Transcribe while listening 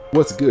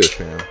What's good,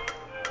 fam?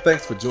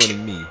 Thanks for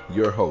joining me,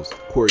 your host,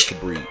 Corey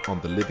Cabri, on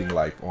the Living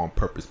Life on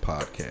Purpose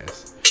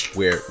podcast,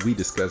 where we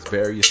discuss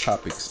various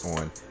topics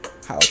on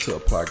how to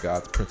apply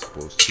God's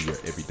principles to your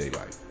everyday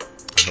life.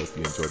 I hope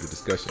you enjoy the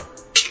discussion.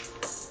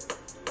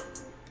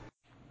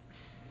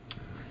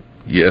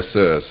 Yes,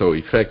 sir. So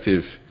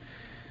effective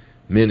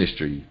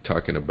ministry,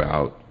 talking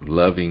about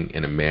loving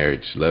in a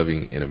marriage,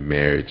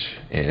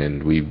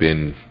 and we've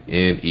been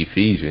in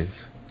Ephesians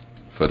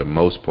for the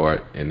most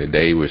part, and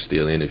today we're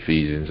still in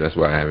Ephesians. That's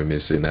why I haven't been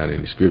sitting out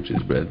any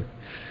scriptures, brother,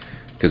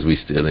 because we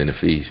still in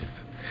Ephesians.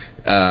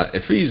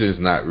 Ephesians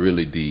not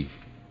really the.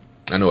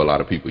 I know a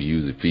lot of people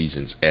use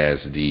Ephesians as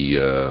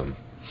the,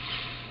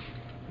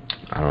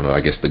 I don't know,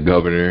 I guess the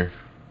governor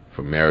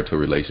for marital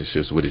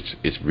relationships, which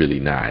it's really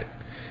not.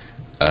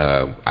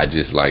 I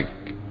just like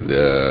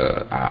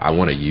I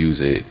want to use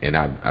it, and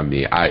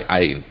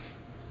I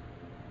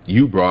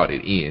you brought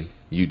it in,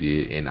 you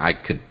did, and I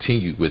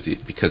continued with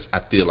it because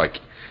I feel like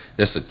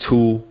that's a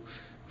tool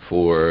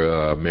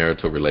for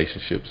marital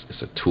relationships.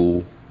 It's a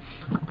tool,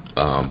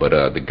 but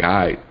the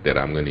guide that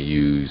I'm going to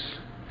use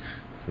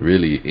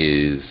really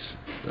is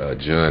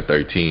John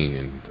 13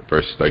 and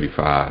verse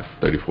 35,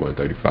 34, and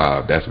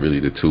 35. That's really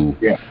the tool.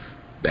 Yeah.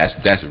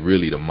 That's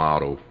really the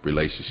model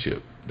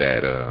relationship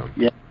that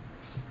Yeah.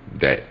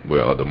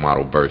 the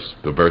model verse,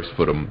 the verse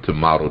for them to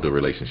model the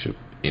relationship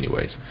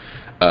anyways.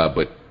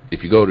 But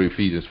if you go to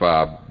Ephesians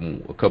 5,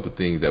 a couple of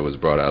things that was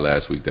brought out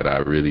last week that I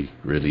really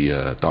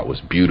thought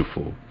was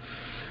beautiful.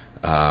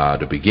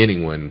 The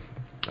beginning one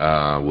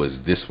was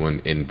this one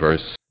in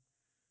verse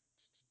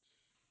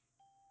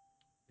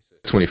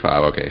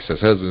 25. Okay, it says,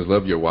 husbands,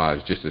 love your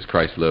wives just as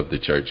Christ loved the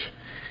church,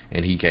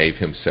 and he gave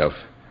himself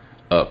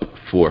up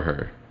for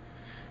her.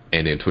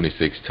 And then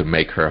 26, to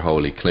make her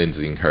holy,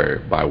 cleansing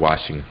her by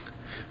washing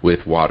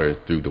with water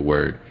through the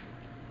word.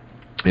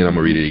 And I'm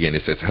going to read it again.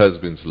 It says,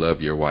 husbands, love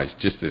your wives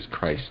just as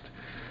Christ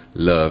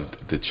loved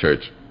the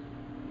church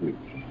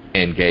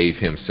and gave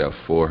himself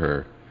for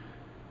her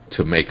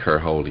to make her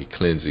holy,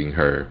 cleansing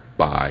her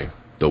by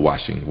the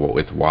washing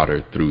with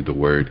water through the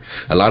word.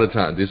 A lot of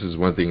times, this is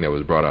one thing that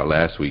was brought out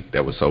last week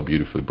that was so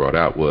beautifully brought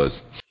out, was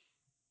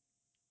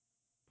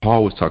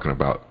Paul was talking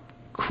about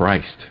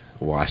Christ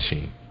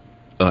washing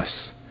us.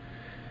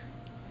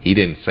 He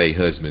didn't say,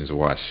 husbands,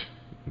 wash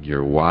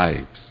your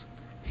wives.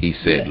 He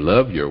said,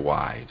 love your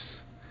wives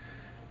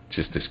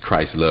just as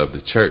Christ loved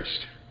the church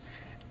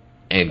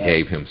and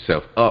gave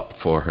himself up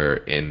for her,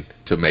 and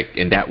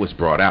that was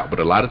brought out. But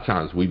a lot of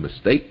times we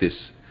mistake this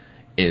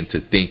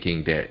into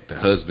thinking that the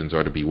husbands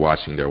are to be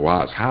washing their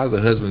wives. How is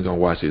the husband going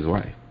to wash his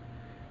wife?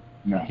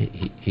 No.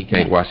 He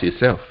can't wash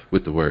himself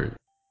with the word.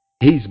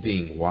 He's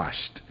being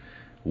washed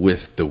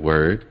with the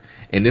word.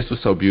 And this was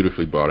so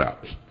beautifully brought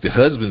out. The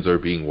husbands are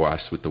being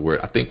washed with the word.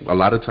 I think a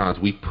lot of times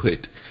we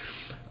put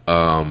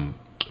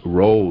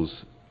roles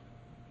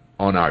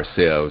on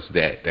ourselves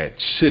that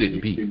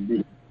shouldn't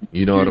be.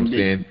 You know what I'm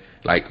saying?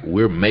 Like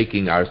we're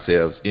making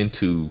ourselves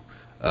into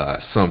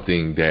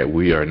something that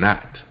we are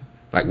not.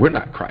 Like we're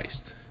not Christ.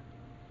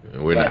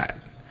 We're not.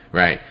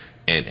 Right?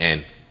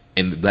 And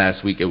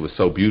last week it was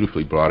so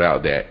beautifully brought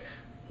out that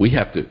we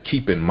have to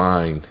keep in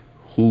mind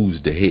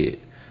who's the head.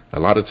 A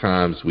lot of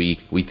times we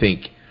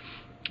think,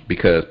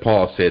 because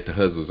Paul said the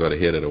husbands are the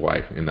head of the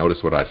wife, and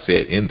notice what I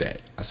said in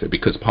that. I said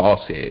because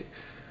Paul said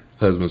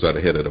husbands are the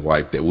head of the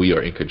wife, that we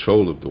are in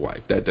control of the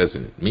wife. That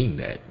doesn't mean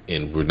that,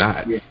 and we're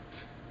not. Yeah.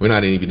 We're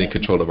not even in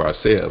control of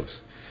ourselves.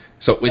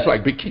 So it's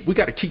like we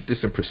got to keep this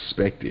in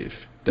perspective.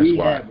 That's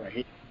why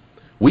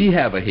we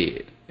have a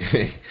head,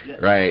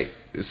 right?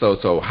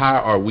 So how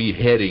are we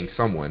heading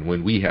someone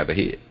when we have a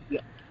head?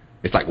 Yeah.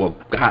 It's like, well,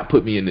 God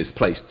put me in this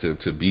place to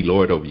be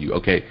Lord over you.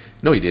 Okay,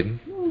 no, He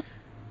didn't.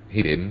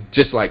 He didn't.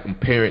 Just like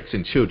parents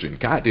and children,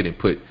 God didn't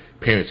put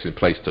parents in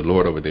place to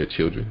lord over their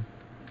children.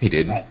 He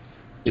didn't. Right.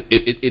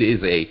 It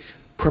is a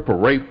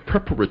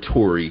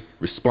preparatory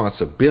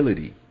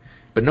responsibility.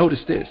 But notice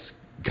this.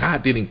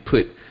 God didn't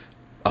put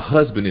a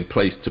husband in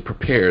place to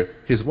prepare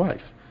his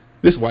wife.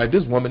 This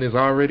woman is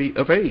already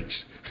of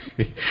age.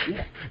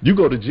 You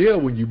go to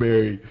jail when you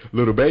marry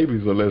little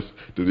babies unless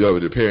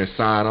the parents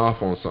sign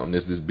off on something.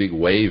 There's this big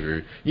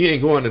waiver. You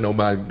ain't going to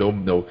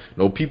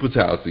no people's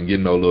house and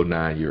getting no little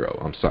 9-year-old.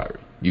 I'm sorry.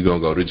 You're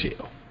going to go to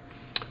jail.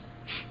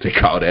 They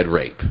call that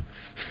rape.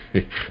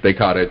 They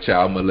call that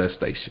child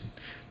molestation.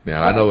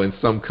 Now, I know in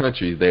some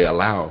countries they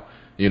allow,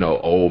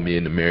 old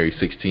men to marry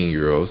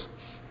 16-year-olds.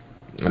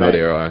 I know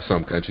there are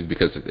some countries,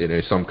 because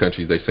in some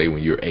countries they say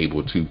when you're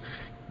able to,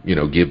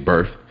 give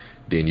birth,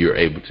 then you're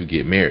able to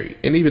get married.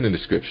 And even in the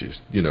scriptures,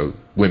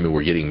 women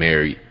were getting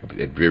married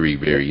at very,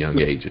 very young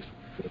ages.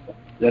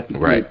 That's a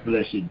right.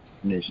 Blessed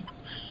nation.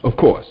 Of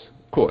course,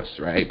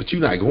 right? But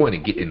you're not going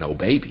and getting no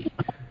baby.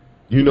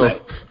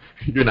 Right.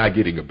 You're not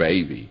getting a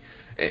baby.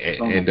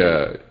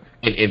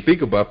 And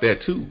think about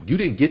that too. You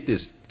didn't get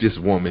this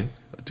woman,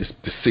 this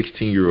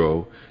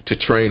 16-year-old, to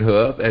train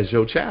her up as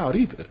your child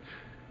either.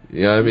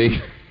 You know what I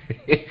mean?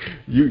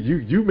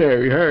 you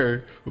marry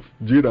her,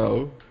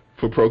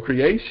 for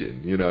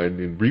procreation,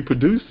 and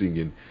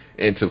reproducing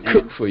and to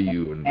cook for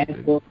you,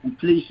 and for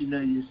completion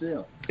of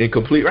yourself. And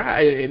complete,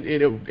 right,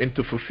 and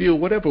to fulfill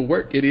whatever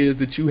work it is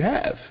that you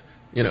have,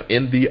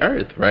 in the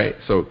earth, right?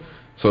 So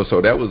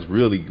that was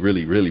really,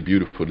 really, really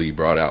beautifully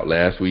brought out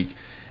last week.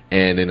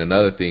 And then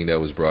another thing that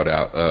was brought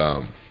out,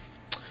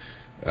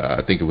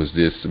 I think it was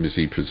this. Let me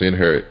see. Present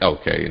her,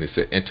 okay, and it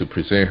said, and to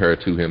present her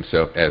to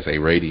himself as a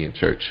radiant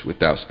church,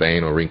 without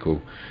stain or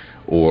wrinkle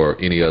or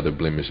any other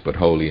blemish, but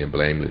holy and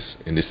blameless.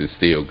 And this is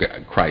still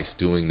Christ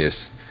doing this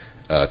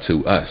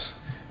to us.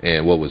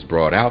 And what was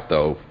brought out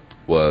though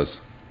was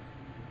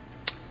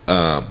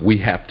we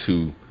have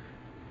to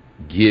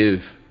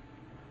give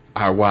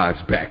our wives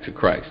back to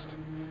Christ,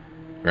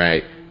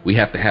 right? We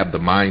have to have the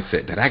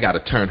mindset that I got to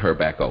turn her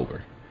back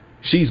over.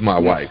 She's my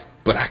wife,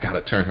 but I got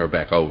to turn her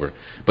back over.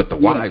 But the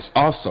wives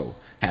also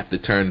have to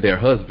turn their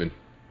husband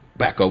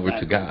back over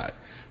to God,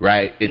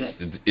 right?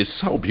 It's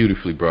so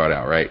beautifully brought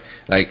out, right?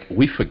 Like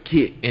we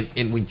forget,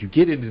 and when you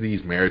get into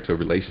these marital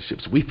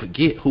relationships, we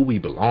forget who we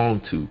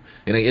belong to,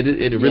 and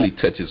it really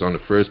touches on the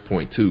first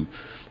point too.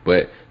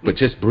 But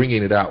just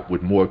bringing it out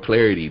with more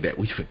clarity that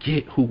we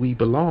forget who we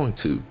belong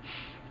to.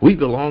 We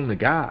belong to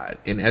God,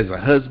 and as a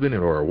husband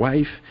or a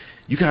wife,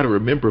 you got to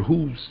remember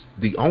who's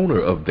the owner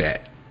of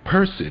that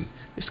person.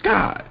 It's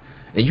God,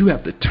 and you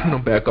have to turn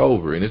them back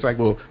over. And it's like,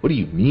 well, what do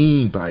you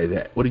mean by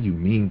that? What do you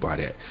mean by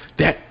that?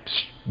 That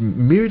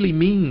merely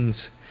means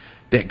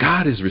that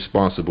God is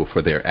responsible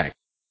for their actions.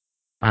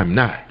 I'm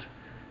not.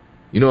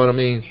 You know what I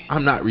mean?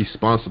 I'm not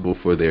responsible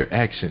for their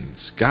actions.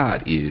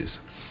 God is,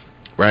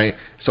 right?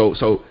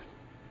 So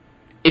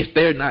if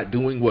they're not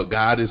doing what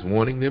God is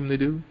wanting them to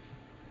do,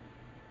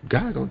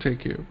 God gonna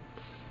take care of them.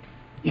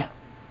 Yeah.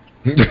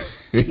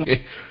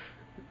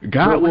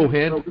 God will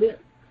handle.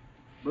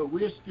 But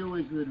we're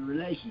stewards of the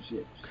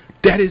relationships.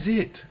 That is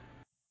it.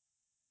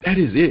 That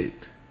is it.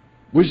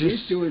 We're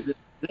just stewards of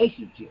the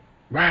relationship.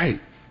 Right.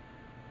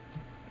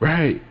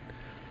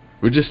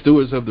 We're just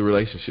stewards of the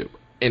relationship.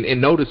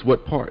 And notice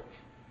what part?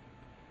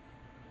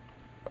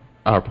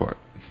 Our part.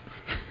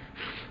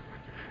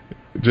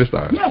 Just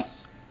ours. Yes.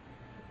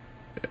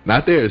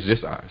 Not theirs,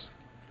 just ours.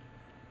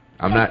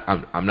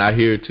 I'm not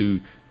here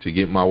to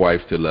get my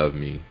wife to love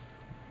me.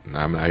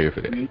 I'm not here for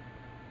that.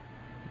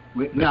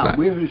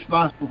 We're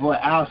responsible for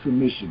our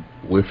submission.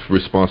 We're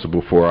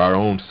responsible for our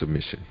own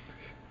submission.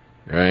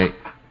 Right?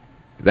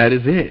 That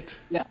is it.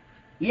 Yeah.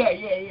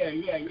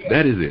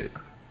 That is it.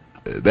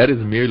 That is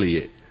merely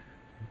it.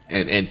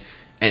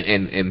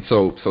 And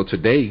so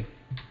today,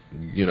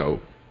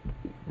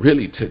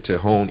 really to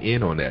hone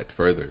in on that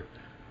further,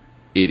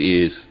 it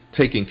is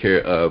taking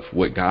care of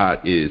what God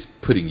is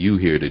putting you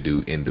here to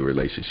do in the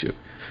relationship.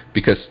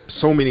 Because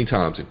so many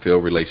times in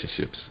failed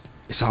relationships,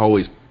 it's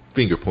always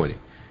finger pointing.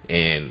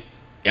 And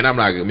I'm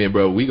not gonna, man,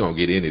 bro, we gonna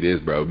get into this,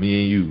 bro.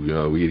 Me and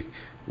you,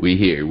 we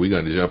here. We're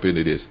gonna jump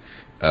into this.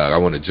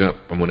 I'm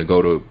gonna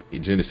go to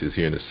Genesis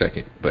here in a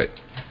second. But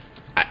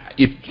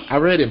I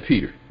read in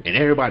Peter, and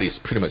everybody's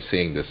pretty much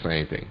saying the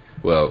same thing.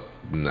 Well,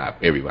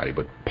 not everybody,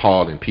 but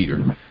Paul and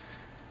Peter.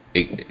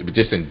 It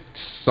just in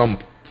some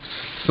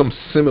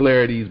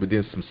similarities, but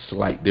then some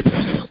slight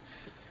differences.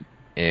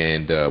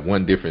 And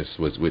one difference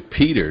was with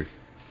Peter.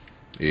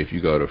 If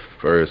you go to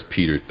 1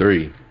 Peter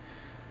 3,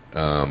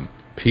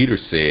 Peter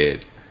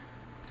said,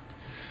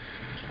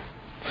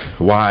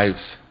 "Wives,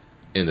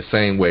 in the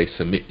same way,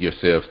 submit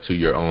yourselves to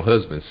your own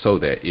husbands, so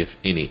that if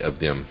any of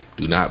them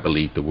do not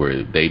believe the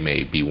word, they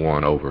may be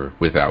won over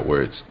without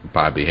words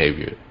by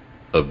behavior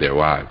of their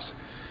wives,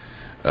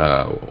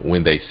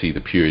 when they see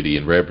the purity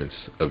and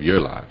reverence of your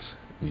lives.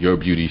 Your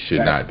beauty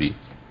should not be."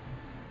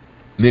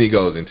 Then he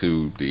goes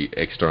into the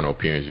external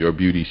appearance. Your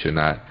beauty should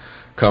not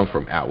come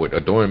from outward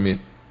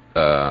adornment,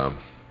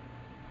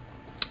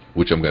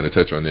 which I'm going to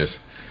touch on this.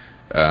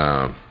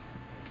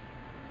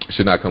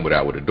 Should not come with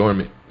outward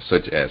adornment,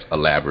 such as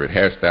elaborate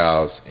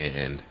hairstyles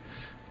and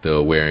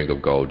the wearing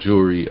of gold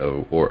jewelry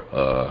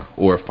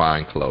or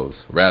fine clothes.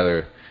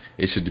 Rather,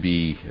 it should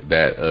be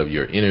that of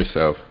your inner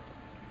self,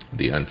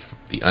 the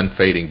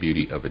unfading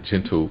beauty of a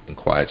gentle and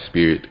quiet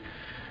spirit,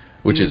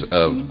 which is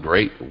of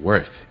great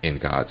worth in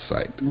God's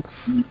sight.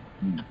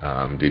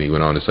 Then he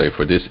went on to say,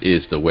 "For this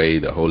is the way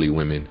the holy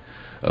women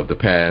of the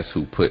past,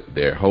 who put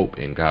their hope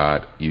in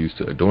God, used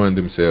to adorn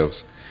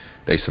themselves.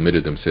 They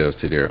submitted themselves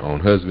to their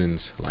own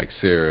husbands, like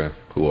Sarah,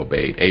 who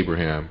obeyed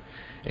Abraham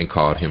and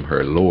called him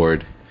her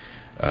Lord.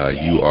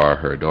 You are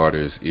her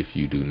daughters if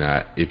you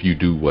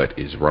do what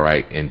is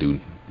right and do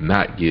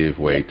not give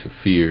way to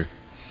fear."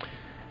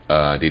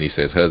 Then he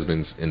says,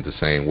 "Husbands, in the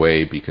same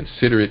way, be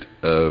considerate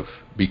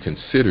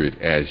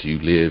as you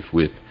live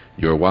with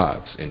your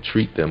wives, and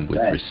treat them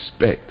with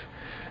respect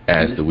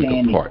as the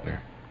weaker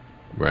partner,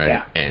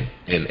 right?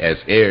 And as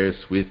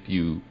heirs with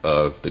you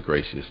of the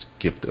gracious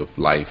gift of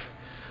life,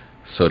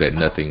 so that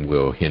nothing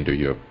will hinder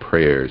your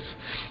prayers."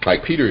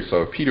 Like Peter,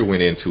 so Peter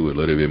went into a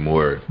little bit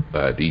more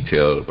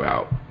detail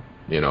about,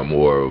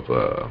 more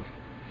of,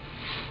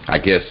 I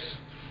guess,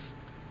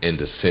 in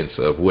the sense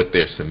of what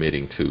they're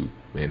submitting to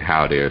and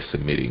how they're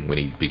submitting, when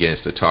he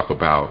begins to talk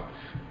about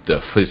the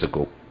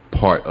physical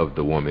part of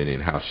the woman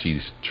and how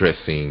she's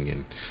dressing,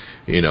 and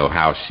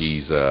how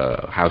she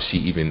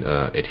even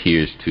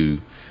adheres to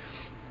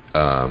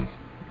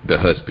the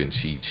husband.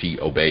 She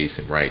obeys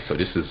him, right? So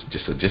this is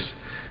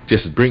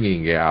just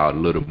bringing it out a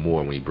little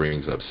more when he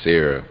brings up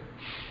Sarah.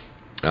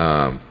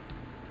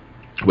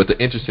 But the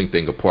interesting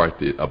thing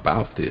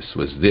about this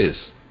was this: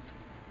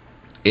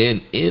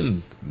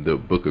 in the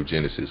book of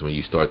Genesis, when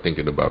you start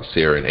thinking about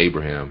Sarah and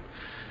Abraham,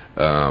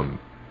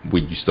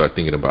 when you start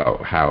thinking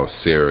about how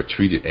Sarah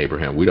treated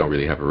Abraham, we don't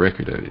really have a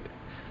record of it.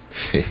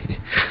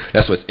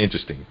 That's what's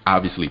interesting.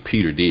 Obviously,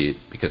 Peter did,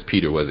 because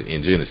Peter wasn't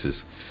in Genesis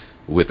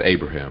with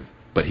Abraham,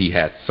 but he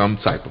had some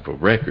type of a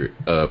record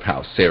of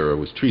how Sarah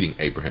was treating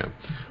Abraham.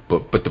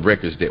 But the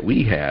records that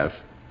we have,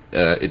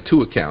 in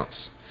two accounts,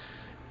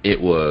 it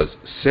was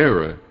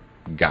Sarah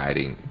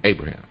guiding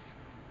Abraham,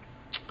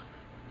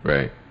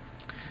 right?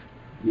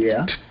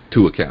 Yeah.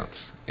 Two accounts.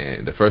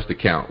 And the first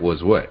account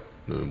was what?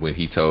 When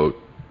she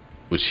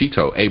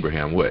told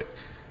Abraham what?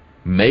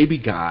 Maybe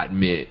God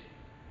meant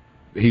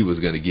he was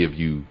going to give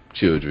you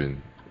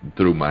children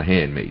through my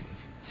handmaiden.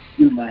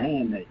 Through my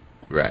handmaiden.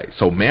 Right.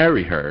 So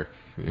marry her.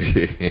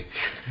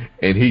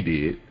 And he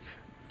did.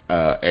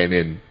 And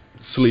then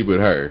sleep with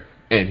her.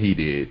 And he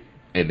did.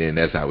 And then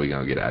that's how we're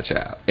going to get our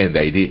child. And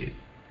they did.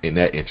 Isn't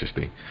that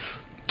interesting?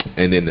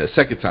 And then the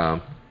second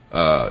time,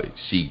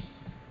 she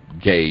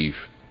gave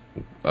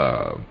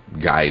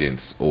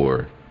guidance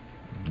or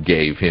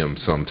gave him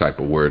some type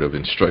of word of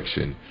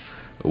instruction,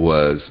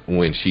 was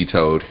when she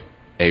told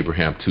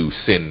Abraham to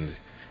send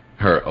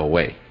her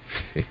away.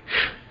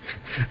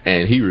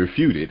 And he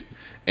refuted,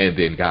 and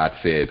then God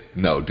said,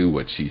 no, do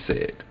what she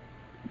said.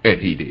 And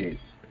he did.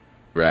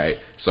 Right?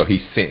 So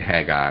he sent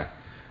Hagar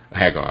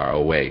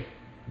away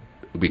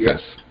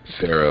because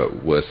Sarah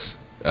was,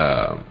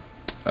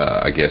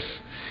 I guess,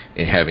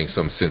 in having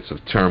some sense of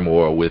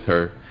turmoil with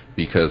her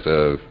because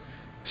of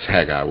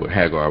Hagar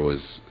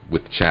was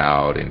with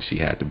child, and she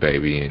had the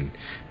baby,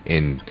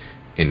 and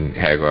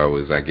Hagar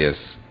was, I guess,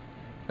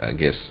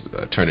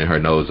 turning her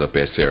nose up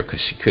at Sarah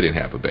because she couldn't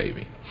have a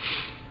baby.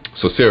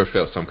 So Sarah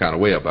felt some kind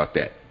of way about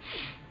that.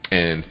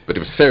 But it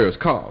was Sarah's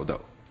call,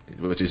 though,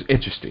 which is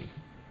interesting.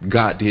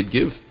 God did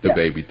give the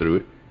baby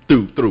through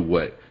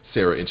what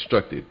Sarah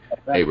instructed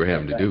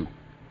Abraham to do.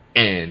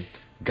 And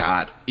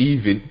God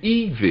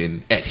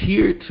even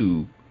adhered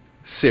to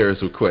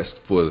Sarah's request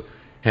for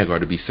Hagar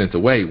to be sent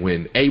away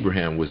when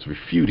Abraham was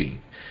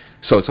refuting.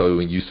 So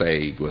when you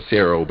say, well,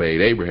 Sarah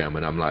obeyed Abraham,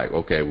 and I'm like,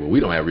 okay, well,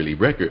 we don't have really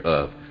record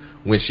of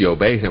when she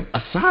obeyed him,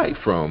 aside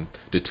from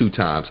the two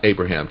times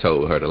Abraham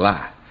told her to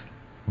lie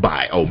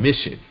by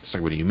omission.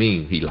 So what do you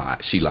mean he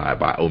lied? She lied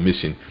by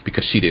omission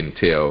because she didn't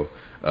tell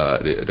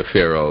the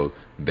Pharaoh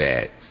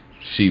that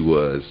she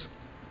was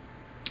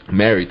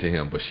married to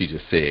him, but she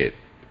just said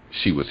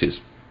she was his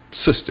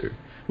sister,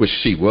 which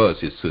she was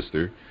his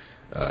sister.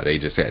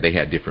 They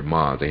had different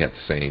moms. They had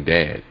the same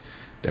dad.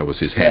 That was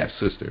his half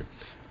sister.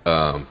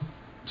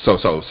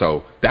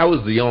 So that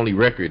was the only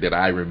record that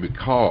I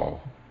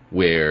recall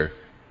where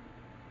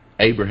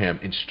Abraham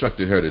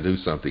instructed her to do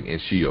something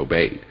and she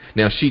obeyed.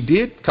 Now, she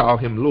did call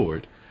him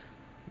Lord.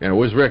 There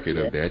was record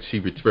of that. She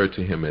referred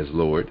to him as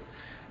Lord,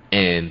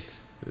 and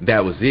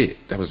that was it.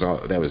 That was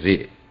all. That was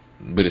it.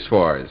 But as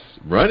far as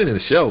running the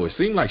show, it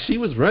seemed like she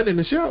was running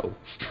the show.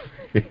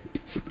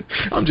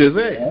 I'm just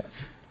saying.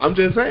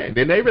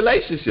 In their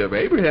relationship,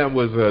 Abraham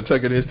was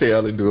tucking his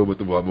tail and doing what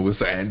the woman was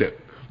saying.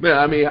 Man,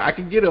 I mean, I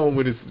can get on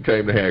when it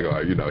came to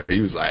Hagar.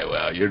 He was like,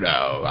 well,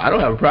 I don't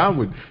have a problem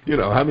with,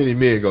 how many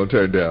men gonna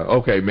turn down?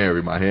 Okay,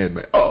 marry my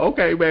handmaid. Oh,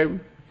 okay, baby.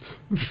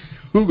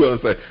 Who gonna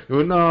say,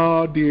 well,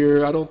 no,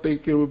 dear, I don't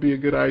think it would be a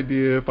good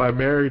idea if I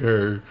married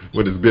her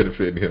when it's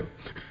benefiting him.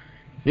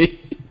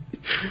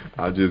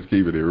 I'm just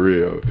keeping it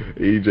real.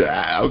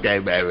 Okay,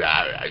 baby,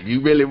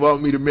 you really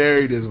want me to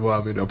marry this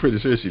woman? I'm pretty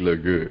sure she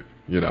looked good.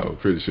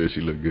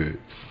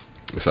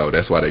 So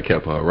that's why they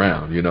kept her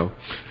around.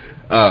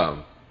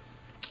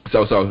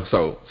 So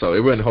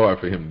it wasn't hard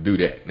for him to do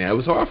that. Now, it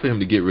was hard for him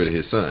to get rid of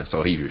his son,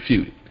 so he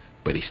refuted.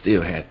 But he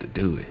still had to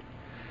do it.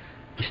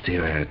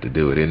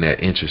 Isn't that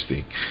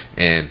interesting?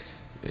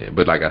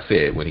 But like I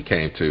said, when he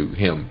came to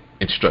him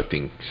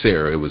instructing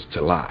Sarah, it was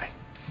to lie.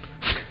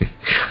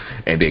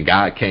 And then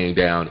God came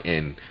down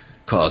and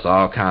caused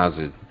all kinds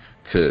of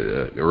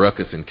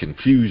ruckus and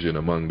confusion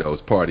among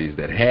those parties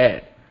that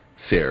had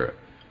Sarah.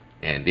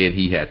 And then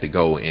he had to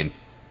go and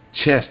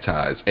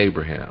chastise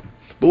Abraham.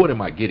 But what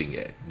am I getting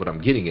at? What I'm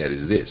getting at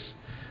is this.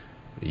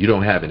 You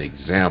don't have an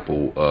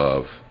example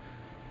of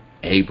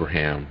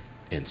Abraham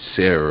and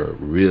Sarah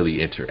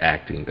really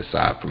interacting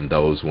aside from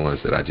those ones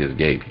that I just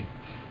gave you.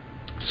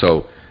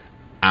 So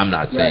I'm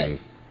not saying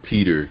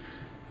Peter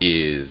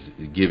is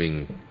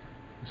giving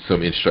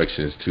some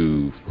instructions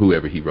to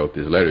whoever he wrote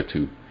this letter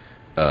to,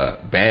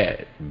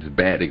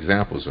 bad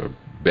examples or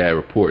bad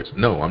reports.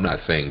 No, I'm not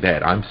saying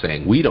that. I'm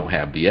saying we don't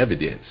have the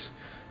evidence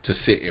to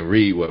sit and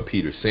read what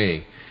Peter's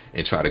saying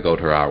and try to go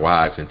to our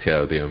wives and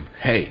tell them,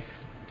 hey,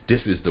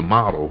 this is the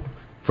model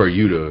for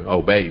you to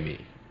obey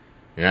me.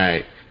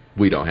 Right?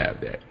 We don't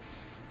have that.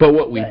 But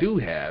what we do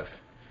have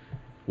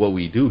what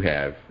we do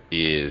have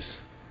is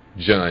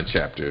John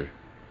chapter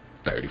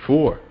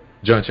 34.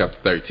 John chapter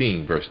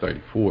 13, verse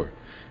 34.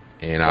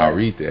 And I'll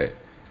read that.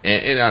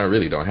 And I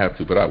really don't have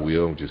to, but I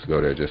will just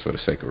go there just for the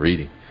sake of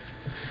reading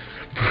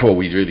before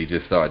we really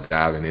just start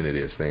diving into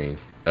this thing.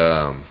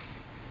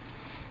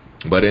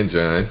 But in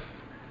John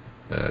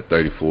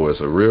 34, it's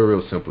a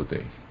real simple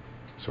thing.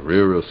 It's a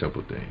real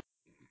simple thing.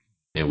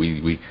 And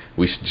we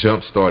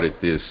jump started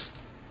this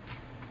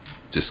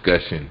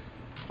discussion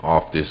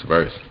off this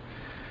verse,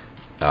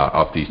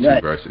 off these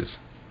two verses,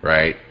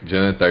 right?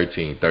 John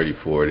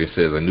 13:34. It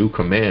says, "A new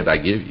command I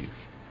give you: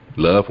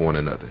 love one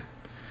another,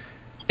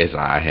 as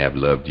I have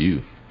loved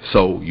you.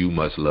 So you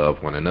must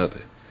love one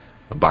another.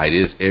 By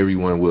this,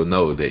 everyone will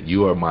know that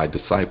you are my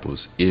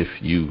disciples if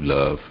you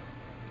love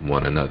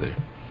one another."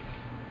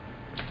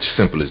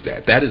 Simple as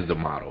that. That is the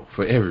model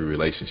for every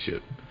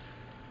relationship.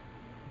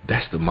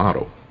 That's the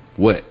model.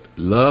 What?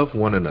 Love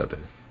one another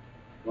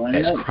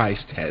as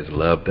Christ has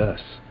loved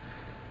us.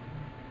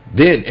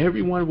 Then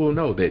everyone will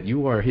know that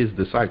you are his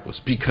disciples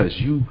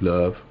because you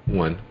love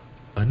one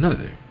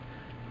another.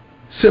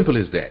 Simple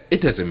as that.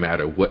 It doesn't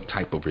matter what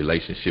type of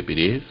relationship it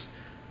is.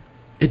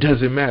 It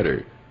doesn't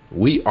matter.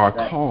 We are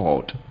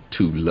called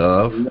to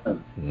love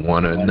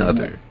one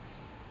another,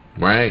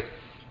 right?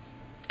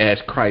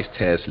 As Christ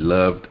has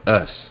loved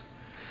us.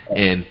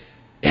 And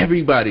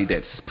everybody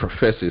that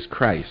professes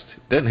Christ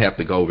doesn't have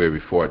to go very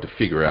far to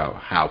figure out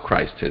how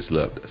Christ has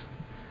loved us.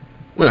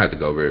 We don't have to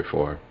go very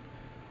far.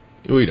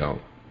 We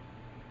don't.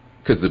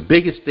 Because the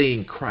biggest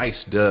thing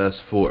Christ does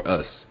for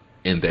us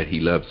in that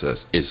he loves us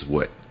is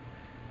what?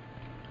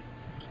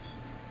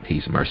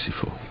 He's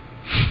merciful.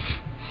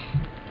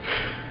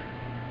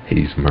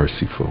 He's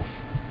merciful.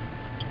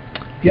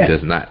 He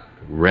does not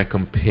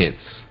recompense.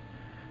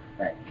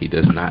 He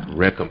does not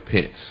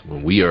recompense.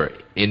 When we are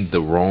in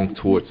the wrong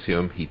towards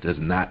him, he does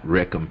not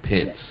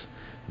recompense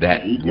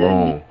that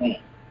wrong.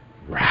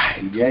 Right.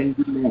 He doesn't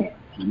demand.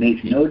 He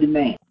makes no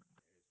demands.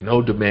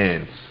 No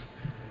demands.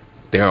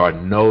 There are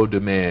no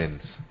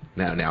demands.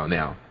 Now,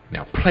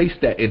 place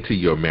that into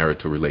your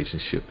marital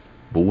relationship.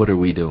 But what are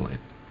we doing?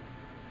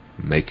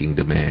 Making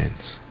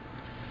demands.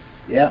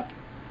 Yeah.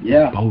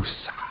 Both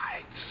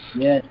sides.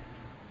 Yes.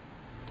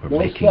 We're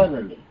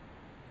making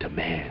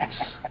demands.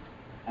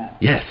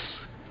 Yes.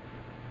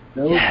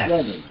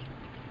 Yes.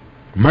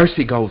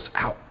 Mercy goes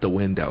out the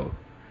window.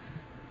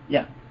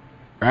 Yeah.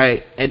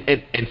 Right?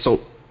 And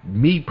so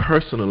me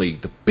personally,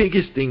 the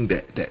biggest thing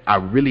that I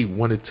really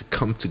wanted to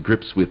come to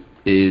grips with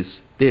is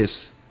this.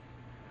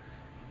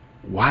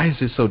 Why is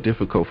it so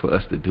difficult for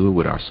us to do it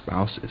with our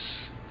spouses,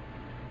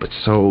 but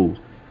so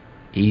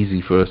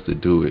easy for us to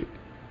do it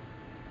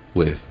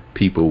with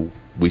people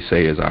we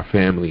say is our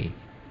family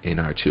and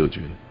our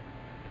children?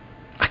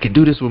 I can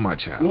do this with my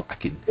child. I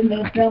can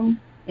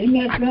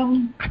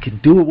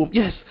do it with,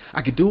 yes,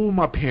 I can do it with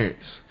my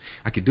parents.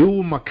 I can do it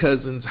with my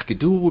cousins. I can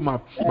do it with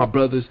my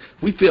brothers.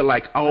 We feel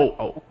like,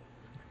 oh,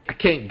 I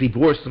can't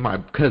divorce my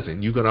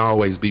cousin. You're going to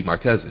always be my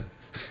cousin.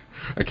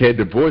 I can't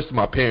divorce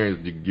my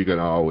parents. You're going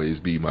to always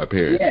be my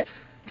parents. Yes.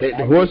 Can't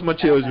divorce my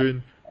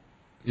children.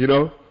 You're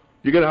going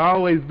to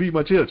always be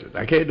my children.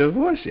 I can't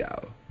divorce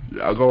y'all.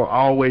 Y'all going to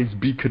always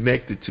be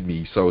connected to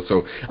me. So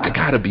I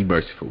got to be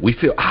merciful. We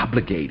feel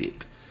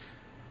obligated.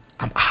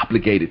 I'm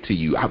obligated to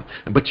you.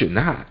 But you're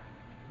not.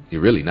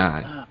 You're really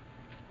not.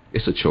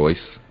 It's a choice.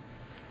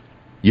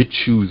 You're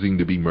choosing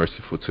to be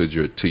merciful to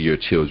your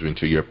children,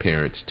 to your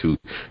parents, to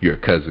your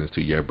cousins,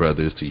 to your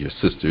brothers, to your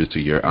sisters,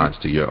 to your aunts,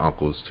 to your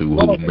uncles, to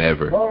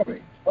whomever.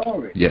 Glory.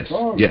 Yes.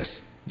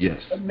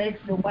 What makes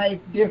the wife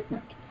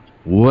different?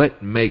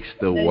 What makes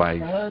the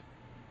wife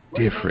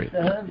different?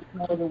 What makes the husband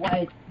or the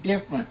wife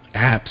different?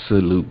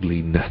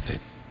 Absolutely nothing.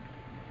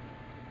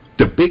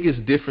 The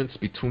biggest difference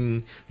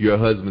between your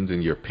husbands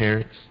and your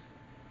parents,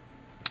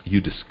 you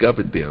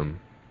discovered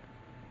them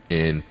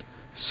in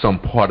some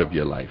part of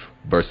your life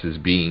versus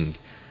being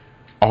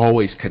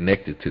always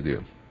connected to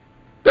them.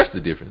 That's the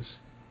difference.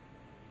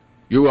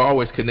 You were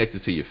always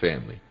connected to your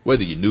family,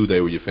 whether you knew they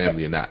were your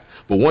family or not.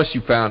 But once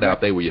you found out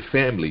they were your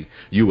family,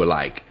 you were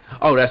like,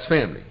 oh, that's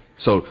family.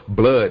 So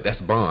blood, that's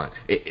bond.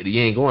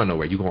 You ain't going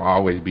nowhere. You're going to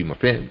always be my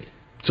family.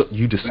 So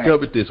you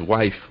discovered this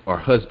wife or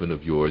husband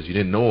of yours. You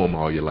didn't know him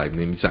all your life. And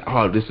then you said,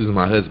 oh, this is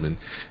my husband.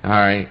 All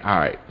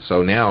right.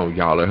 So now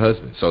y'all are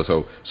husbands.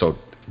 So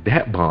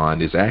that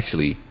bond is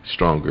actually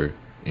stronger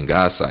in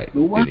God's sight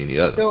than any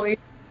other.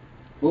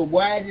 But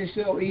why is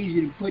it so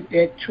easy to put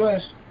that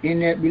trust in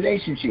that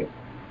relationship?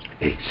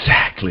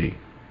 Exactly.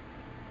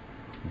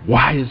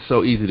 Why is it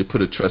so easy to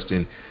put a trust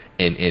in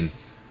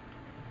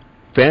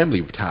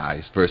family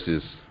ties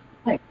versus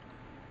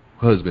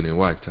husband and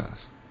wife ties?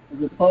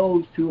 As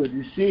opposed to a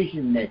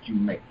decision that you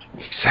make.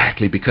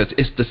 Exactly, because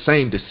it's the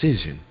same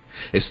decision.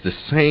 It's the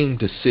same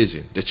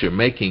decision that you're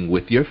making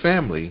with your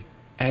family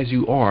as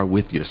you are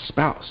with your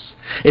spouse.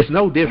 It's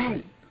no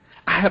different.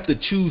 I have to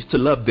choose to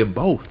love them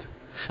both.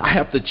 I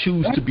have to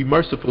choose to be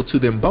merciful to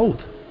them both.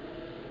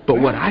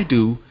 But what I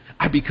do,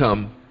 I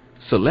become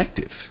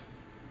selective.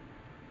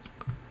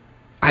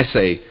 I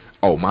say,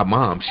 oh, my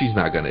mom, she's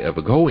not going to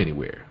ever go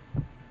anywhere.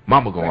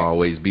 Mama gonna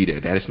always be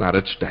there. That's not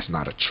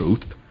a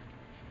truth.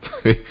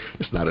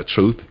 It's not a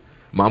truth.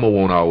 Mama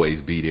won't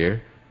always be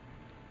there.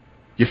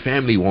 Your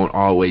family won't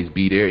always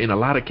be there. In a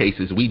lot of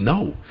cases, we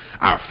know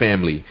our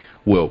family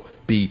will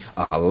be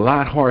a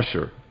lot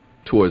harsher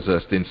towards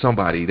us than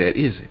somebody that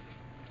isn't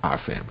our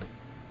family.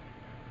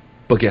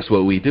 But guess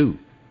what we do?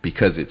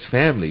 Because it's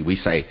family, we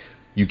say,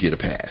 you get a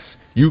pass.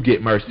 You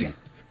get mercy,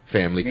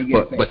 family.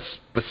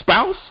 But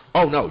spouse?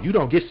 Oh no, you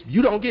don't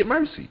get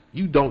mercy.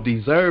 You don't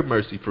deserve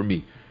mercy from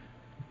me.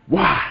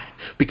 Why?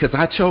 Because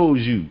I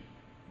chose you.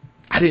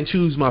 I didn't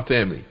choose my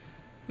family.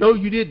 No,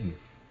 you didn't.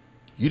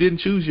 You didn't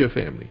choose your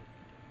family.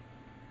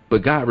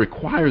 But God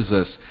requires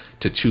us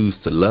to choose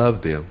to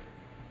love them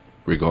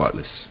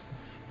regardless,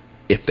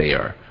 if they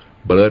are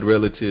blood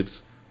relatives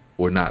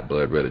or not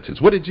blood relatives.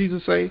 What did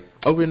Jesus say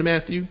over in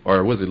Matthew?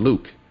 Or was it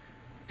Luke?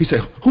 He said,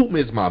 whom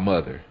is my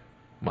mother,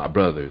 my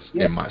brothers,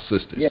 and my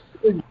sisters?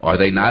 Are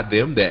they not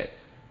them that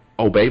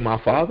obey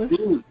my Father?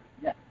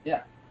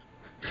 Yeah.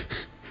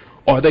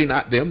 Are they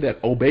not them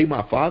that obey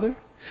my Father?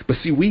 But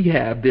see, we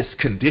have this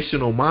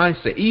conditional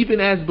mindset, even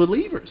as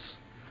believers.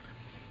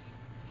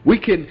 We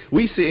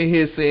sit in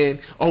here saying,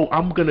 oh,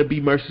 I'm going to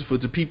be merciful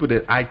to people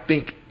that I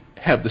think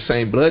have the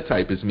same blood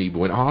type as me, but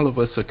when all of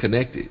us are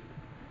connected,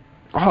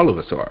 all of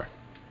us are.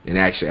 In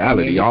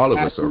actuality, all of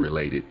us are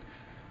related.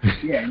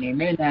 Yeah, and they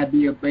may not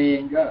be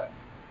obeying God.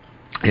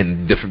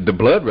 And the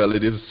blood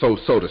relatives, so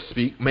to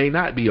speak, may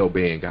not be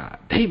obeying God.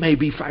 They may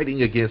be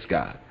fighting against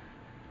God,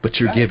 but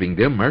you're giving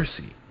them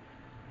mercy.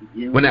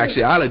 When in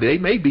actuality, they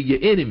may be your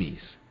enemies,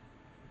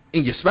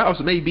 and your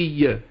spouse may be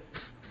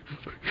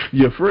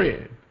your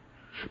friend.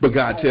 But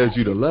God tells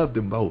you to love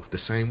them both the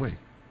same way.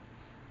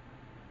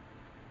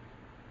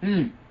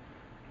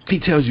 He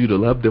tells you to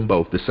love them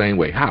both the same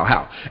way.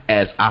 How?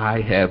 As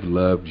I have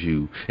loved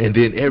you. And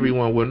then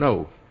everyone will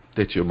know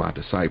that you're my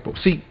disciple.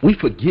 See, we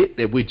forget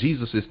that we're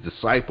Jesus'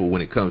 disciple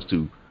when it comes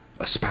to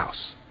a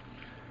spouse.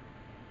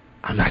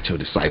 I'm not your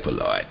disciple,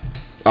 Lord.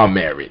 I'm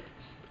married.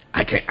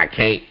 I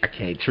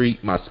can't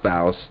treat my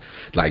spouse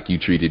like you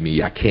treated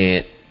me. I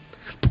can't.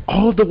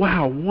 All the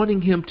while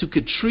wanting him to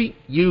treat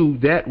you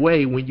that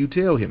way when you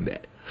tell him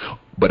that.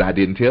 But I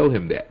didn't tell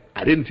him that.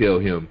 I didn't tell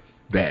him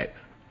that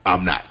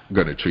I'm not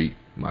going to treat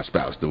my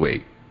spouse the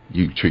way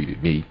you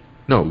treated me.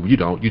 No, you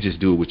don't. You just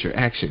do it with your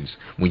actions.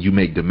 When you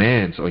make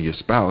demands on your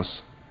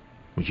spouse,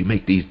 when you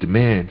make these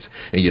demands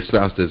and your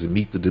spouse doesn't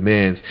meet the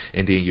demands,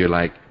 and then you're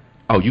like,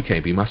 oh, you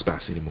can't be my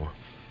spouse anymore.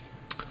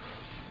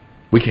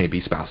 We can't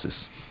be spouses.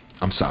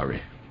 I'm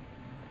sorry.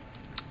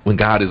 When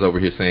God is over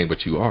here saying,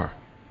 but you are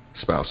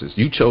spouses.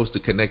 You chose to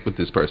connect with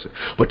this person,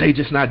 but they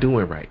just not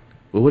doing right.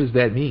 Well, what does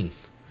that mean?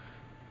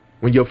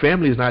 When your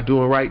family is not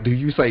doing right, do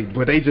you say,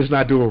 but they just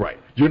not doing right?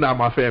 You're not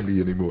my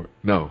family anymore.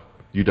 No,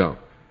 you don't.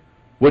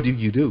 What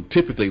do?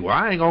 Typically, well,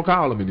 I ain't going to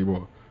call them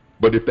anymore.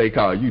 But if they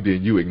call you,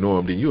 then you ignore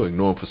them. Then you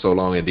ignore them for so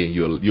long, and then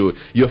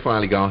you'll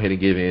finally go ahead and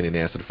give in and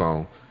answer the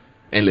phone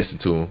and listen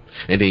to them.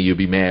 And then you'll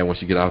be mad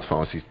once you get off the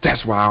phone and say,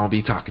 that's why I don't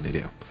be talking to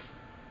them.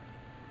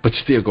 But you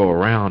still go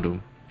around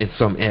them in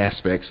some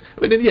aspects.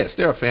 But then, yes,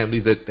 there are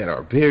families that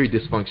are very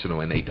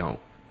dysfunctional, and they don't.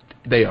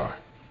 They are.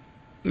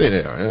 They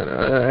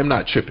are. I'm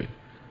not tripping.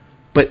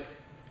 But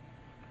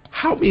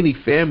how many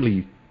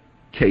family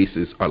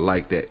cases are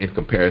like that in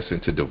comparison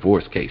to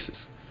divorce cases?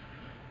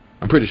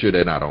 I'm pretty sure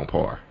they're not on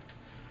par.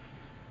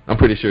 I'm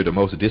pretty sure the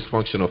most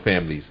dysfunctional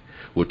families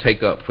will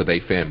take up for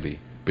their family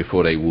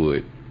before they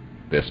would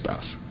their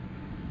spouse.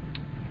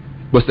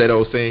 What's that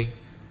old saying?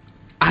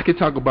 I can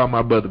talk about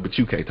my brother, but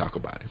you can't talk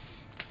about him.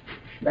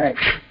 Right.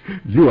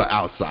 You're an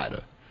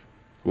outsider.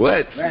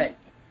 What? Right.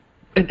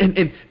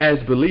 And as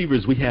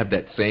believers, we have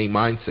that same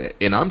mindset.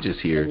 And I'm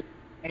just here.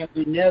 And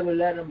we never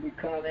let them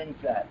become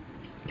insiders.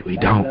 We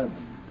don't.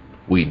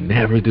 We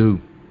never do.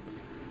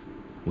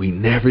 We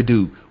never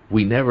do.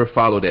 We never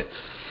follow that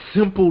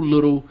simple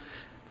little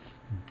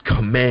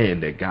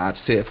command that God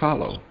said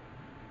follow.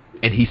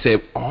 And he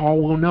said,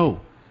 all will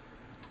know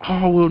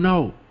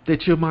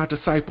that you're my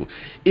disciple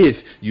if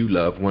you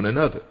love one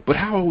another. But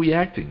how are we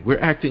acting? We're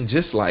acting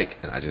just like,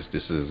 and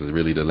this is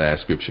really the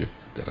last scripture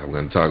that I'm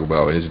going to talk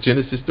about. It's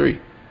Genesis 3.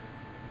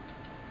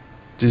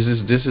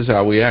 This is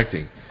how we're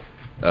acting.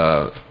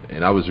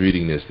 And I was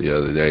reading this the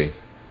other day.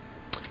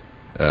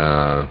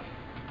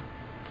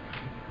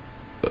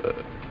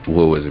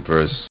 What was it,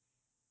 verse?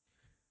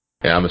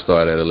 And I'm going to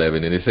start at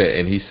 11.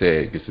 And he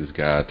said, this is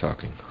God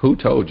talking. Who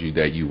told you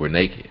that you were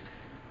naked?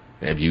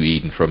 Have you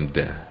eaten from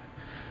the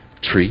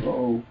tree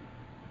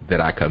that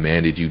I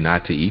commanded you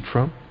not to eat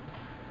from?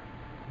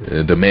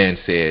 The man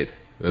said,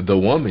 the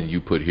woman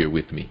you put here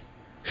with me,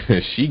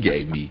 she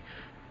gave me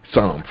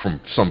some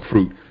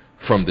fruit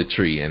from the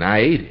tree, and I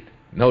ate it.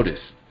 Notice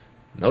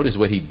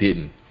what he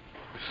didn't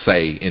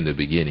say in the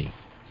beginning.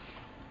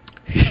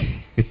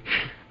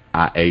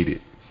 I ate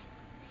it.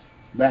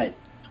 Right.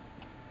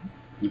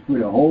 You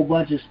put a whole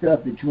bunch of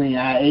stuff between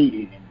I ate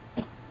it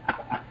and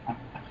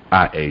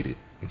I ate it.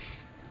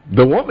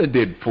 The woman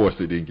didn't force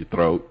it in your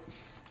throat,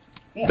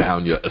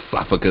 down your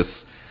esophagus.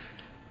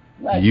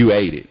 Right. You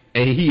ate it.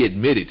 And he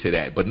admitted to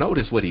that. But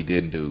notice what he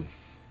didn't do.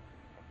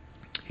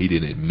 He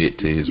didn't admit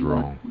to his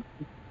wrong.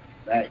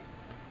 Right.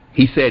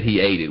 He said he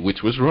ate it,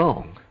 which was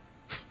wrong,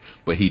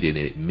 but he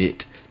didn't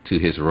admit to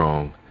his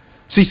wrong.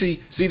 See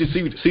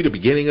the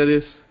beginning of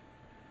this?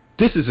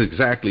 This is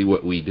exactly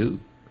what we do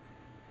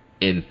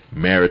in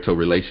marital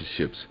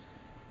relationships,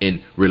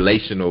 in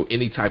relational,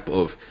 any type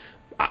of,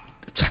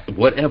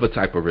 whatever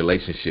type of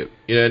relationship.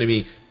 You know what I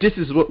mean? This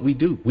is what we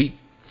do. We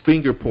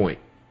finger point,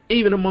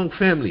 even among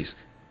families.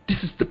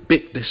 This is the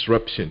big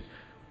disruption.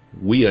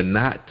 We are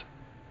not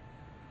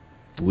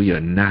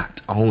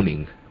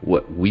owning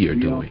what we are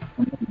doing.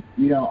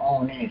 We don't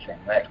own anything,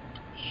 right?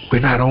 We're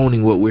not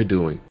owning what we're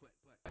doing.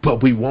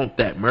 But we want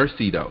that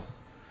mercy, though.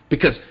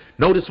 Because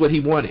notice what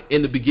he wanted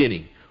in the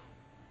beginning.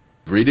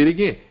 Read it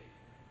again.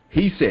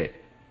 He said,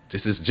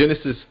 this is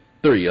Genesis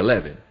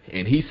 3:11,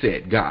 and he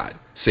said, God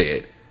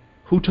said,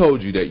 who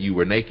told you that you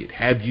were naked?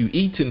 Have you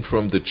eaten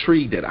from the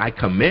tree that I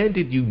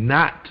commanded you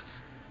not?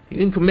 He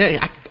didn't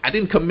command. I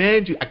didn't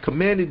command you. I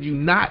commanded you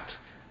not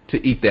to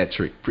eat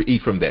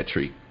from that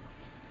tree.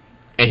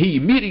 And he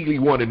immediately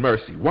wanted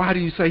mercy. Why do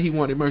you say he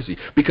wanted mercy?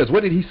 Because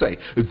what did he say?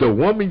 The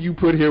woman you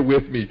put here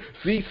with me,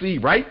 see,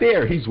 right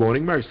there, he's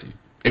wanting mercy.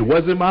 It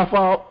wasn't my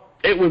fault.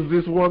 It was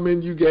this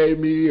woman you gave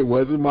me. It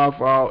wasn't my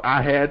fault.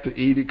 I had to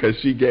eat it because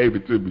she gave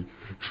it to me.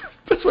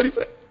 That's what he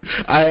said.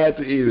 I had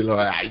to eat it,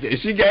 Lord.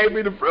 She gave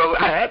me the fruit.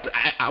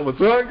 I was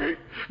hungry.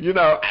 You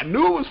know, I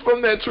knew it was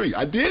from that tree.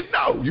 I did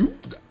know. He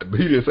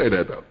didn't say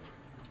that, though.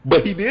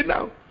 But he did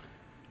know.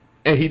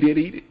 And he did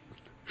eat it.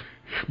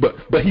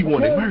 But he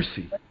wanted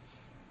mercy.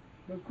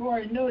 But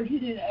Corey, notice he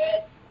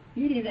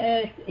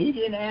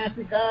didn't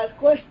answer God's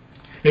question.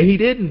 And he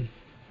didn't.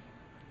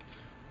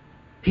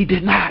 He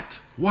did not.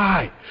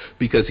 Why?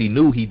 Because he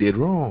knew he did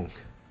wrong.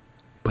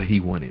 But he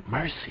wanted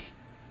mercy.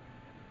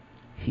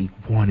 He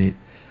wanted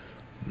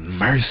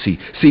mercy.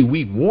 See,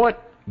 we want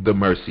the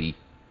mercy,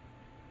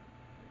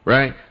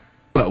 right?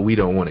 But we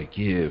don't want to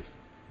give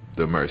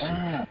the mercy.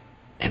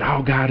 And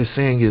all God is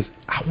saying is,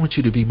 I want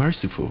you to be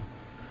merciful.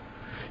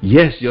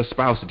 Yes, your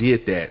spouse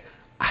did that.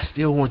 I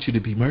still want you to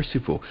be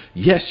merciful.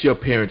 Yes, your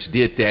parents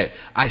did that.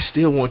 I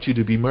still want you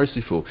to be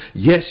merciful.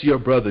 Yes, your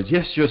brother.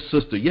 Yes, your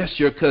sister. Yes,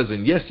 your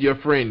cousin. Yes, your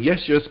friend.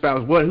 Yes, your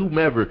spouse.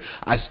 Whomever.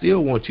 I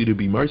still want you to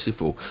be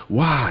merciful.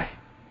 Why?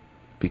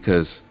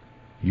 Because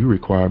you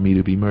require me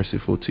to be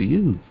merciful to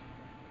you.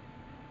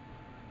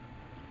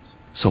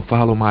 So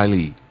follow my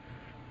lead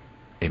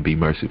and be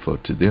merciful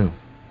to them.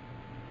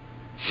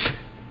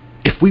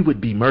 If we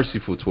would be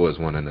merciful towards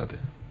one another,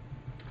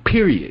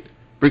 period,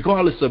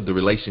 regardless of the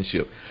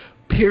relationship,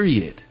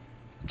 period,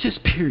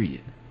 just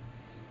period,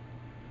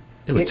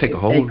 it would take a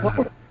whole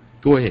lot.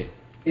 Go ahead.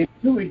 If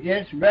we would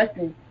just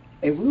recognize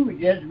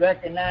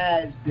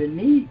the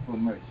need for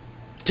mercy,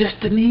 just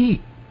the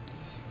need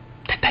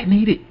that they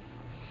need it.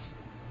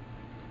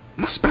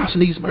 My spouse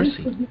needs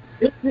mercy.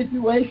 This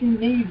situation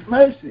needs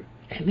mercy.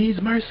 It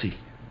needs mercy.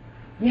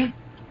 Yeah.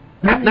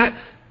 Not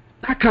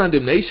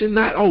condemnation.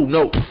 Not, oh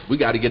no, we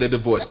got to get a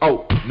divorce.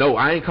 Oh no,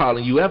 I ain't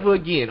calling you ever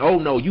again. Oh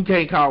no, you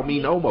can't call me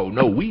no more.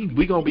 No,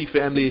 we gonna be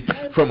family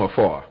from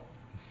afar.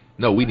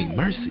 No, we need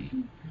mercy.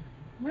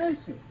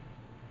 Mercy.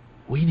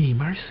 We need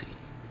mercy,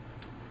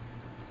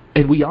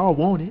 and we all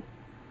want it.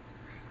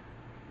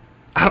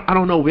 I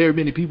don't know very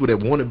many people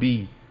that want to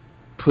be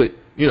put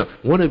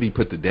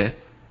to death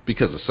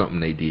because of something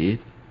they did.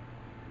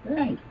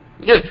 Right.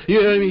 Yeah,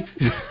 you know what I mean?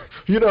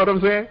 You know what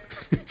I'm saying?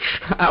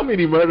 How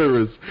many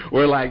murderers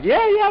were like,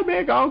 yeah,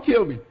 man, go on,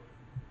 kill me.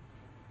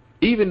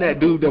 Even that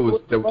dude that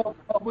was...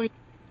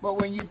 But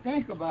when you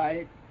think about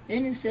it,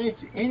 any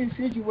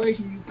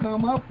situation you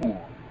come up on,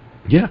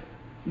 yeah,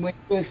 when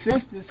you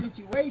assess the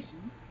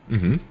situation,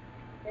 there's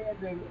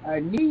a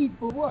need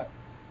for what?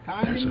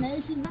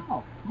 Condemnation?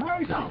 No.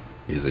 Mercy. No,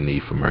 there's a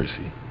need for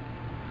mercy.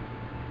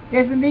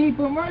 There's a need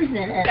for mercy,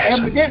 and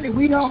evidently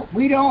we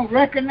don't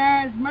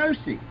recognize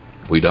mercy.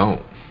 We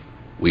don't.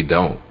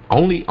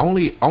 Only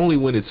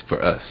when it's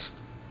for us.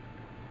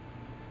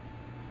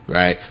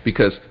 Right?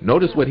 Because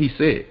notice what he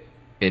said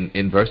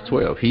in verse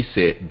 12. He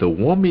said, the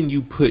woman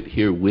you put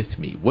here with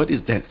me. What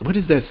is that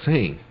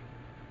saying?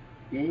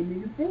 Gave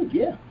me the fruit,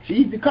 yeah.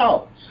 She's the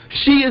cause.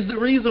 She is the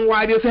reason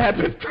why this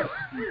happened.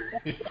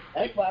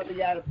 That's why we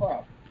got a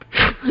problem.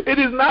 It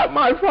is not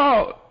my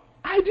fault.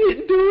 I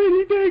didn't do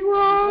anything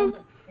wrong.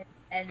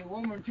 And the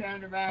woman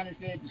turned around and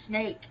said, the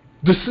snake.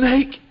 The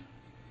snake.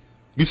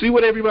 You see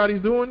what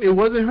everybody's doing? It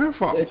wasn't her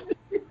fault.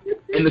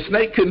 And the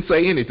snake couldn't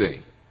say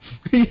anything.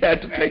 He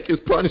had to take his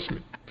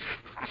punishment.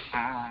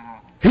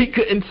 He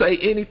couldn't say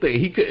anything.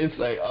 He couldn't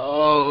say,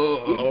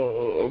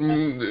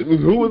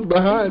 who was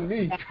behind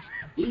me?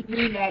 He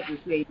didn't have to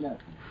say nothing.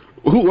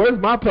 Where's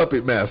my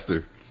puppet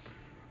master?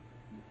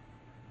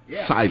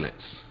 Yeah.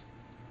 Silence.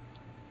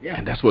 Yeah.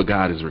 And that's what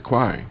God is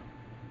requiring.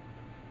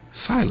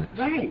 Silence.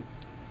 Right.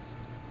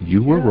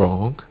 You were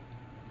wrong.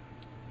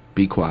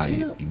 Be quiet.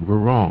 Yeah. You were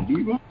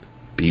wrong.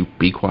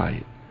 Be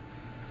quiet.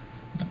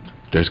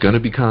 There's going to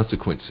be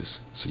consequences,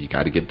 so you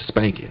got to get the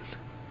spanking.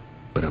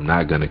 But I'm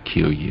not going to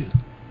kill you.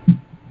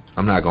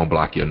 I'm not going to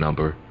block your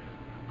number.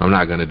 I'm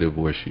not going to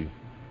divorce you.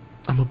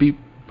 I'm going to be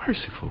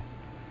merciful.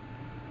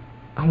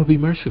 I'm going to be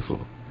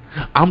merciful.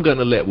 I'm going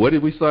to let, what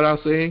did we start out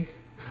saying?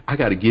 I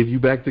got to give you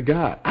back to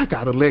God. I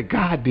got to let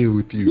God deal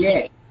with you.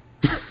 Yes.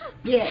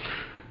 Yes.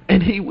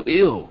 And he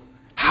will,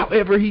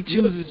 however he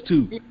chooses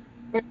to.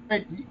 But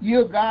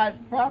you're God's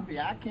property.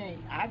 I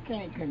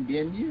can't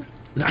condemn you.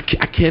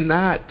 I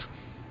cannot.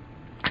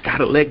 I got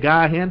to let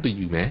God handle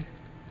you, man.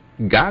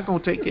 God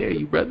going to take care of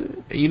you, brother.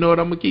 And you know what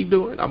I'm going to keep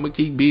doing? I'm going to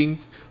keep being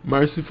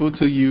merciful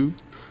to you.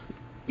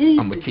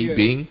 I'm going to keep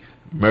being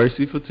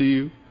merciful to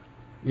you.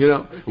 You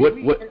know,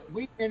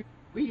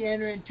 we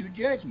enter into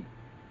judgment.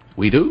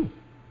 We do.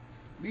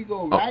 We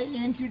go right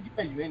into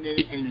judgment,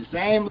 and the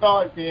same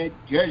Lord said,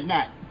 judge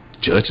not.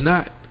 Judge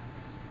not,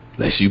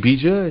 lest you be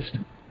judged.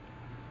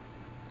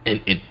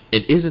 And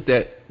isn't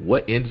that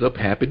what ends up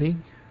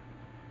happening?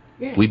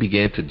 Yeah. We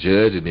begin to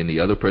judge, and then the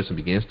other person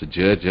begins to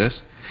judge us,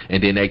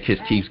 and then that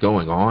just keeps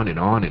going on and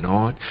on and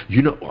on.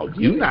 You know, oh,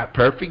 you're not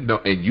perfect, no,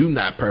 and you're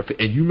not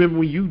perfect. And you remember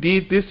when you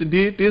did this, and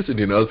then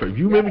the other person,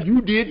 you remember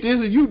you did this,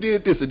 and you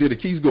did this, and then it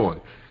keeps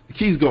going. It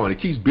keeps going. It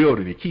keeps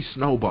building. It keeps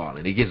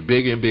snowballing. It gets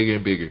bigger and bigger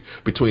and bigger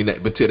between that,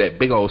 until that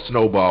big old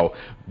snowball,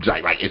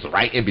 like it's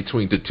right in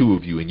between the two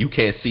of you, and you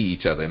can't see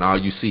each other, and all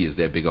you see is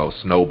that big old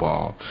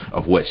snowball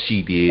of what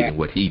she did and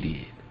what he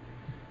did.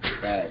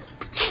 Right.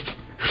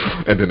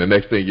 And then the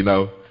next thing you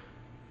know,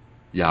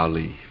 y'all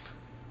leave.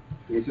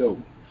 It's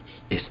over.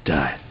 It's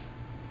done.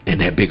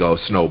 And that big old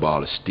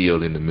snowball is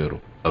still in the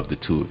middle of the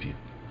two of you.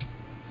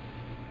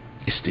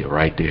 It's still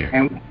right there.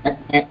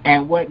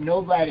 And what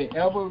nobody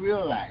ever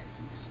realizes,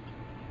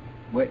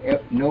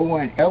 no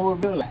one ever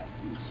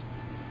realizes,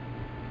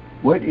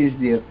 what is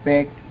the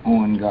effect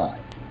on God?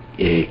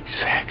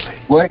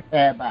 Exactly. What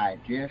have I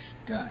just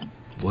done?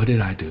 What did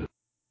I do?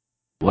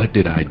 What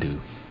did I do?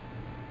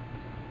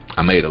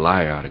 I made a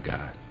liar out of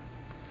God.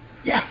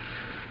 Yeah.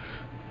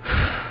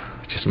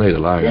 Just made a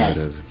liar out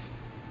of him.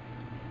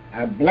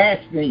 I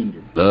blasphemed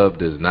him. Love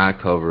does not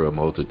cover a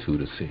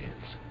multitude of sins.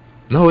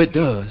 No, it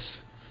does.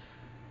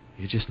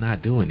 You're just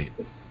not doing it.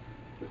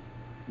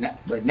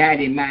 But not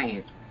in my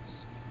influence.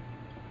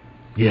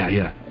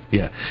 Yeah.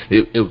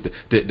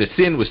 The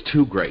sin was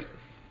too great.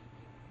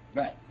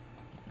 Right.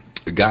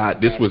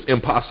 God, this was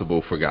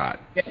impossible for God.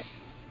 Yes.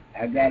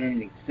 I got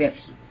an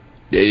exception.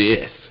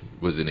 Yes,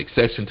 it was an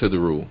exception to the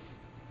rule.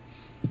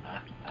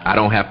 I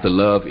don't have to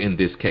love in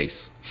this case.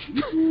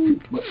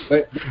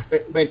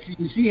 But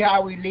you see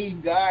how we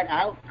leave God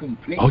out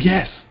completely? Oh,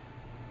 yes.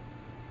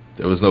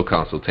 There was no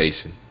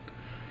consultation.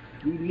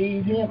 We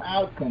leave him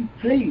out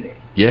completely.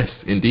 Yes,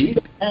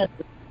 indeed.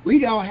 We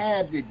don't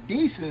have the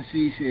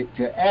decency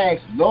to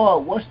ask,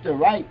 Lord, what's the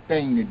right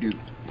thing to do?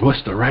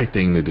 What's the right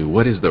thing to do?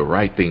 What is the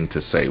right thing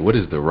to say? What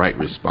is the right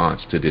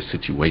response to this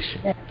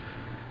situation?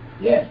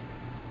 Yes.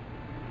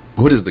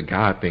 What is the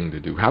God thing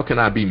to do? How can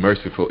I be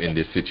merciful in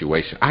this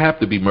situation? I have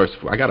to be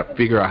merciful. I got to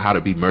figure out how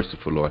to be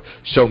merciful, Lord.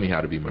 Show me how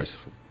to be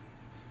merciful.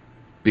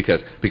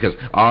 Because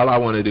all I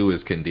want to do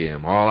is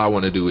condemn. All I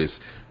want to do is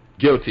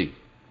guilty.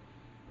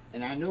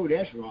 And I know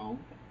that's wrong.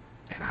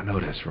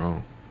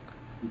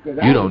 Because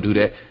you don't do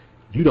that.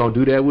 You don't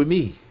do that with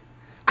me.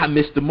 I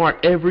miss the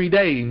mark every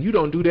day, and you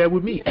don't do that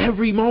with me.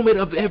 Every moment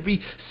of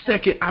every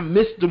second, I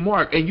miss the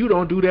mark, and you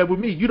don't do that with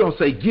me. You don't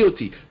say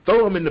guilty.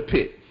 Throw them in the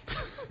pit.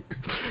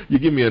 You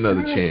give me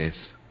another chance.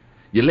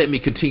 You let me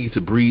continue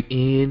to breathe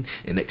in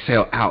and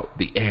exhale out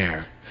the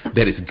air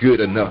that is good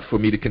enough for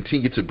me to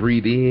continue to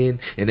breathe in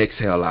and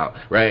exhale out,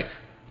 right?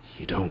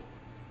 You don't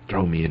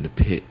throw me in the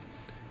pit.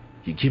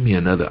 You give me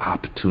another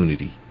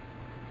opportunity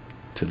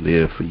to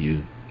live for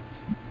you.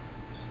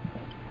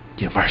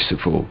 You're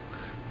merciful.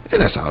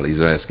 And that's all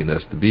he's asking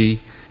us to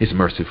be. He's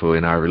merciful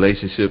in our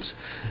relationships.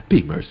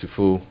 Be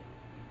merciful.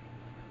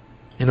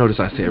 And notice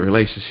I said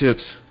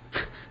relationships.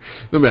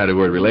 No matter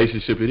what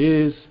relationship it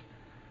is.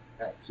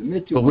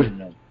 Submit to one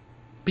another.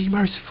 Be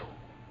merciful.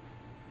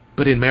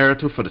 But in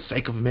marital, for the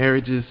sake of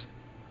marriages,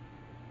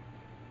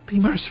 be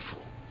merciful.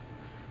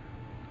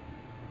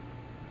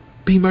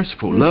 Be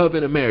merciful. Love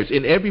in a marriage.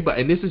 And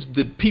everybody, and this is,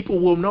 the people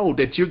will know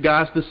that you're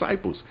God's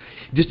disciples.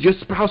 Just your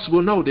spouse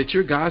will know that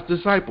you're God's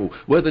disciple,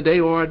 whether they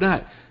are or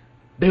not.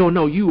 They will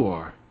know you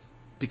are,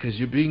 because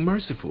you're being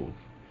merciful.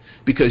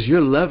 Because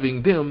you're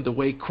loving them the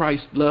way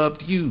Christ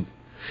loved you.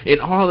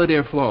 In all of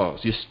their flaws,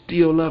 you're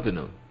still loving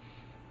them.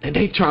 And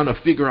they trying to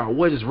figure out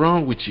what is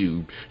wrong with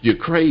you. You're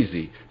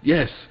crazy.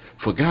 Yes,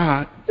 for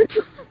God.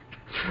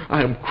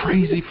 I am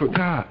crazy for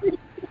God.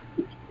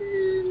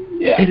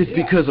 It is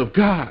because of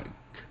God.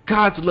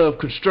 God's love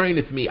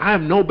constraineth me. I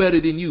am no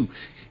better than you,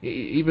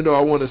 even though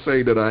I want to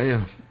say that I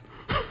am.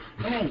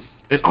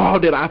 And all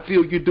that I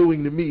feel you're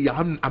doing to me,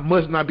 I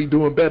must not be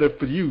doing better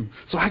for you.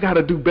 So I got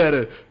to do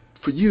better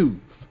for you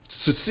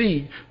to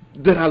see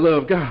that I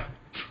love God.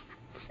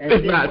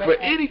 It's not for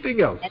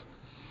anything else.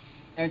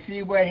 And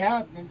see what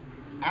happens,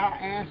 our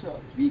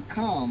answer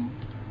becomes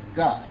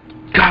God.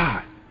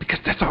 God. Because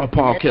that's all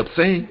Paul kept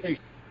saying.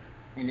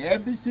 In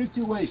every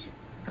situation,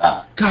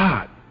 God.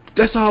 God.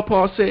 That's all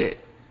Paul said.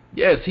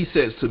 Yes, he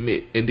said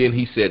submit, and then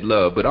he said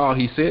love, but all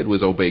he said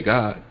was obey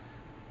God.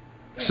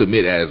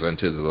 Submit as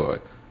unto the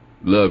Lord.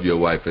 Love your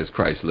wife as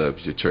Christ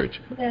loves your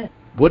church.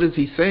 What is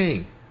he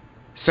saying?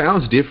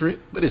 Sounds different,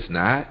 but it's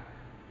not.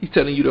 He's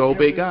telling you to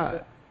obey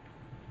God.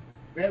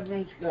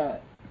 Reverence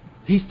God.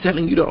 He's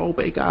telling you to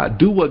obey God.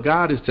 Do what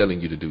God is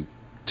telling you to do.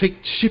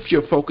 Shift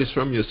your focus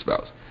from your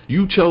spouse.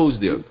 You chose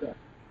them.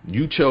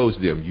 You chose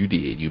them. You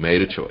did. You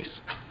made a choice.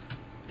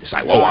 It's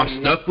like, whoa,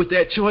 I'm stuck with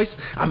that choice.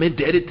 I'm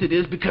indebted to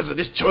this because of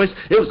this choice.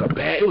 It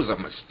was a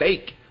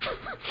mistake.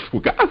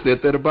 Well, God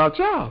said that about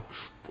y'all.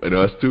 And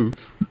us too.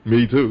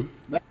 Me too.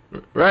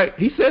 Right?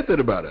 He said that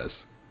about us.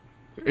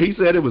 He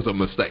said it was a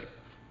mistake.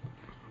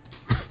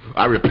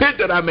 I repent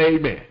that I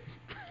made man.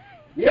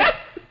 Yes,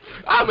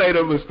 I made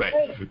a mistake.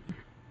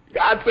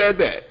 God said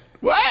that.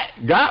 What?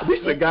 God?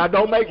 We said God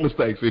don't make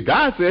mistakes. And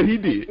God said he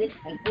did.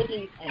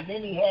 And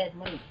then he had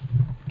mercy.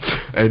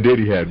 And then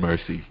he had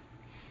mercy.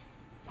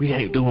 We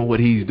ain't doing what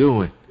he's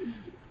doing.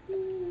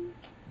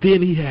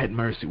 Then he had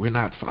mercy. We're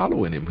not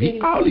following him.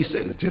 All he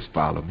said is just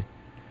follow me.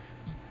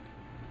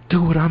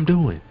 Do what I'm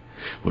doing.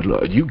 Well,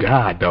 Lord, you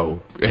God,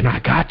 though. And I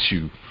got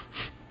you.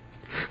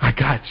 I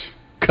got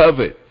you.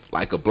 Covered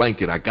like a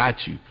blanket. I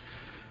got you.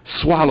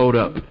 Swallowed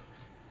up.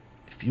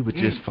 If you would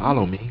just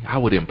follow me, I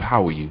would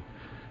empower you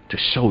to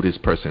show this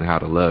person how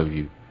to love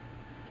you.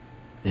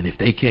 And if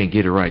they can't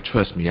get it right,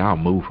 trust me, I'll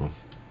move them.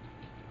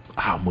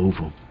 I'll move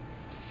them.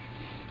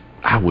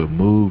 I will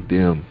move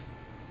them.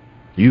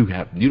 You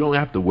don't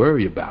have to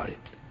worry about it.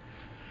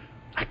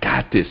 I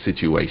got this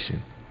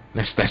situation.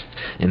 That's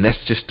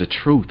just the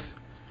truth.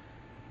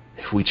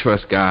 If we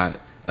trust God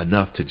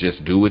enough to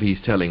just do what he's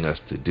telling us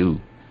to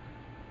do,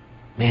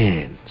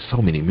 man,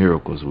 so many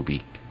miracles will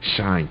be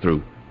shine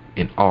through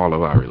in all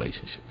of our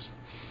relationships.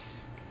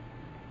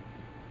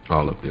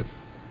 All of them.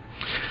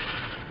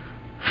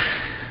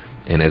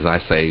 And as I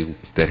say,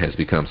 that has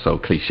become so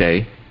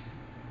cliche,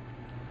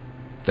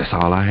 that's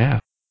all I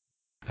have.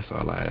 That's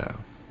all I have.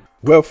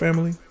 Well,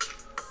 family,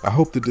 I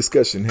hope the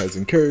discussion has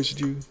encouraged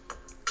you.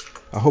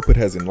 I hope it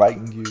has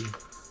enlightened you.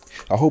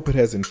 I hope it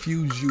has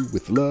infused you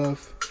with love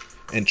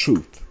and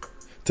truth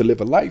to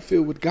live a life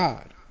filled with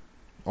God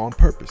on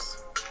purpose.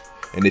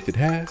 And if it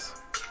has,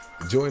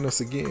 join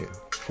us again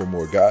for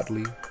more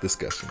godly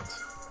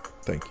discussions.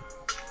 Thank you.